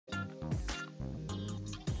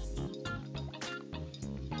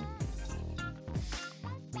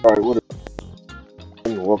Alright, what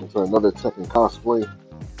is welcome to another Tekken cosplay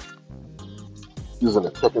using the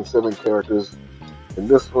Tekken 7 characters. In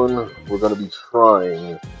this one, we're going to be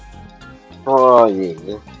trying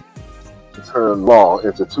to turn Law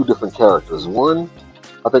into two different characters. One,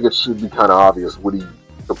 I think it should be kind of obvious what he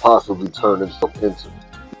could possibly turn himself into.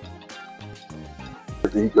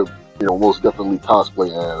 He could, most definitely cosplay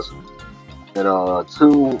as. And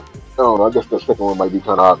two, I don't know, I guess the second one might be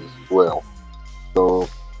kind of obvious as well. So,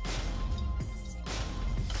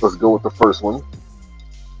 let's go with the first one.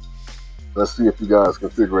 Let's see if you guys can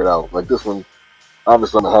figure it out. Like this one,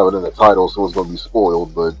 obviously I'm going to have it in the title, so it's going to be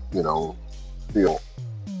spoiled, but, still.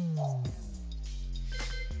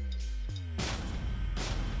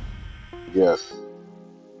 Yes,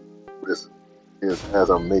 this is as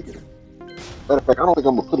I'm making it. Matter of fact, I don't think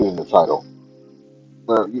I'm going to put it in the title.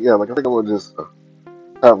 Yeah, I think I'm going to just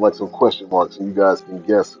have like some question marks and you guys can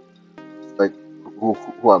guess like who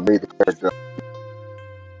I made the character.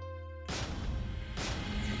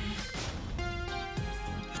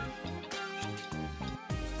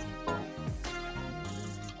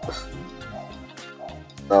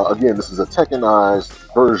 Again, this is a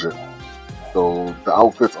Tekkenized version, so the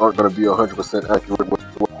outfits aren't going to be 100% accurate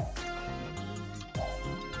whatsoever.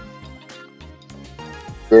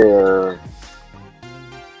 They're,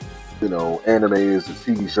 animes,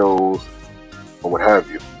 TV shows, or what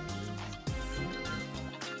have you.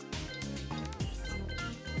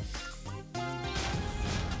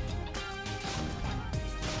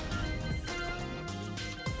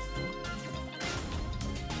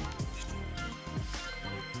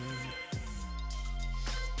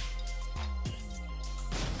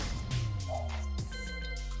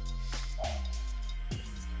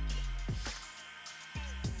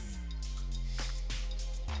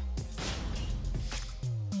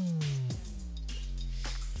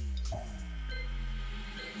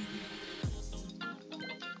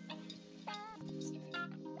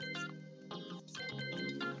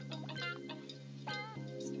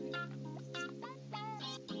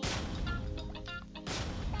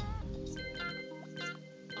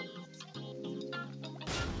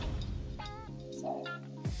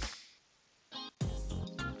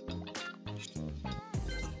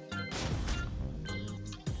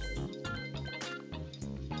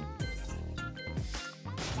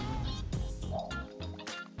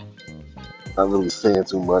 Not really saying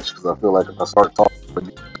too much because I feel like if I start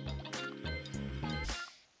talking,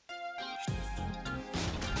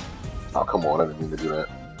 oh come on, I didn't mean to do that.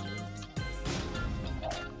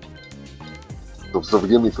 So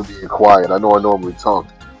forgive me for being quiet. I know I normally talk,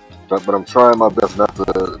 but I'm trying my best not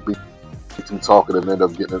to be too talkative and end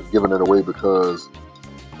up giving it away because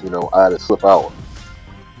I had to slip out.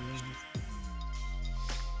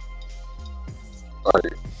 All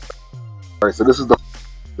right. So this is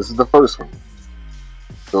the first one.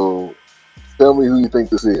 So tell me who you think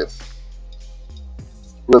this is.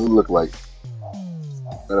 What does it look like?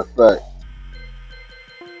 Matter of fact,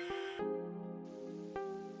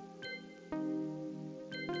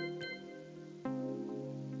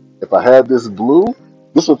 if I had this blue,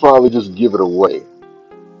 this would probably just give it away.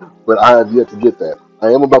 But I have yet to get that.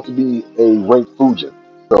 I am about to be a ranked Fujin,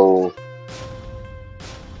 so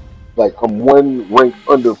like I'm one rank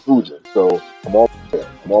under Fujin, so I'm almost there.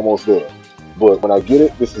 I'm almost there. But when I get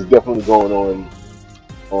it, this is definitely going on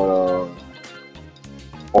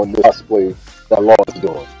on this cosplay that Law is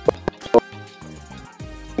doing. I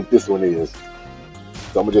think this one is.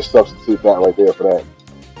 So I'm gonna just substitute that right there for that.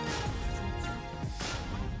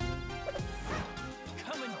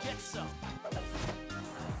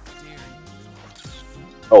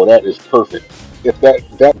 Oh, that is perfect. If that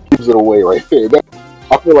gives it away right there.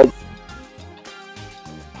 I feel like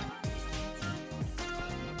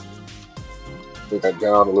take that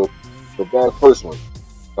down a little. But that first one,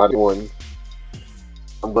 not the one.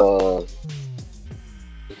 I'm gonna.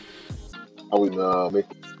 I would make.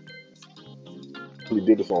 We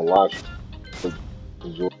did this on live.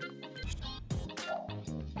 Enjoy.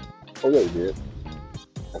 Oh yeah, you did.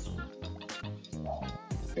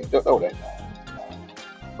 Don't know that.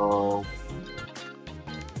 Um,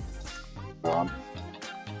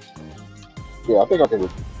 yeah, I think I can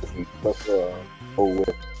repeat. Let's go with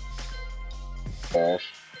Dash.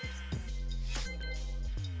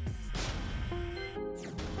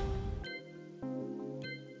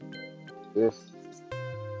 This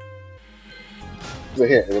is a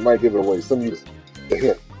hint, and it might give it away. Some use the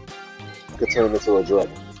hint could turn into a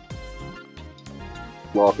dragon.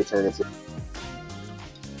 Law could turn into.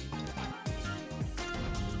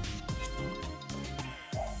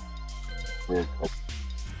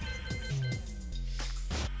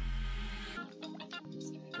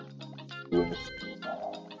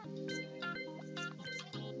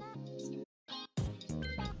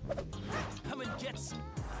 Now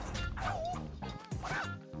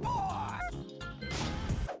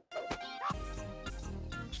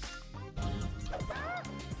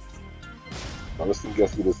let's see,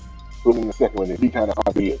 guess who this put in the second one. It'd be kind of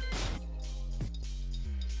obvious.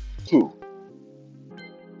 Two.